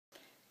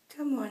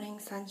Good morning,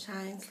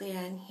 sunshines.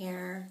 Leanne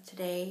here.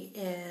 Today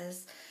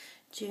is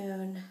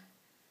June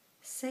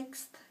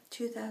 6th,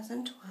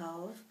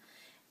 2012,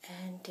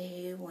 and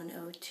day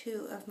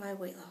 102 of my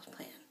weight loss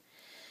plan.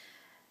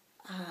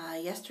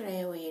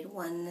 Yesterday I weighed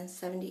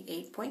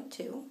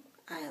 178.2.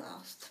 I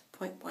lost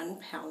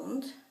 0.1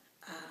 pound.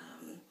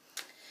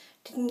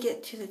 Didn't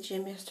get to the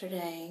gym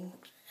yesterday.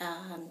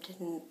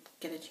 Didn't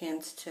get a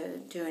chance to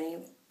do any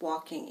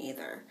walking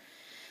either.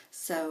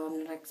 So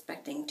I'm not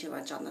expecting too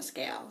much on the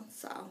scale.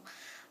 So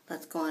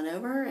let's go on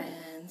over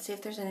and see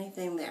if there's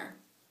anything there.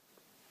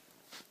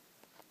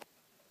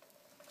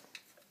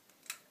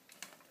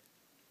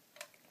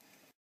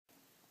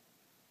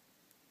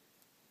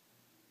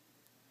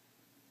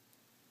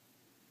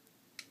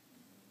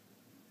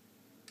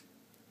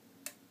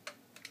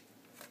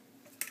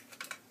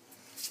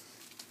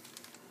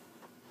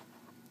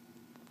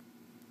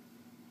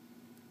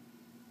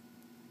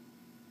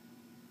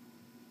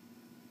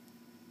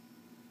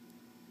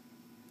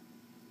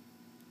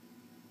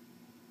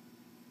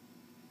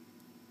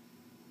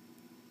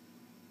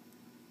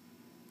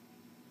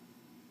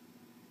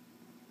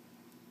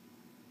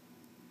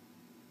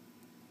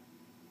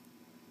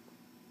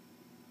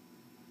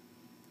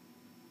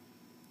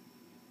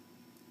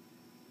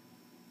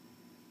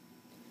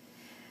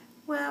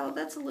 Well,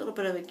 that's a little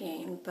bit of a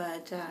gain,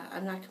 but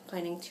I'm not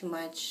complaining too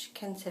much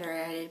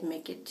considering I didn't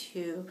make it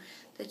to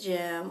the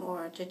gym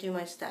or to do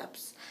my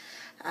steps.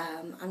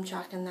 I'm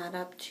chalking that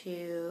up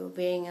to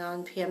being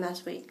on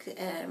PMS week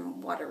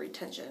and water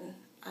retention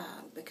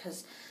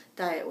because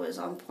diet was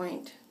on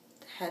point,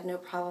 had no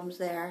problems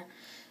there,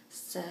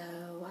 so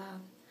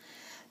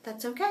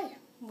that's okay.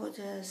 We'll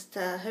just,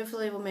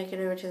 hopefully we'll make it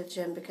over to the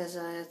gym because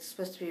it's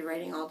supposed to be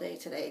raining all day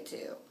today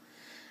too,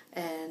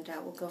 and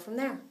we'll go from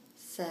there.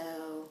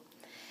 So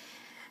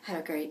have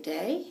a great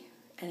day,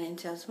 and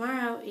until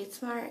tomorrow, eat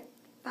smart.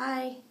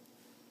 Bye.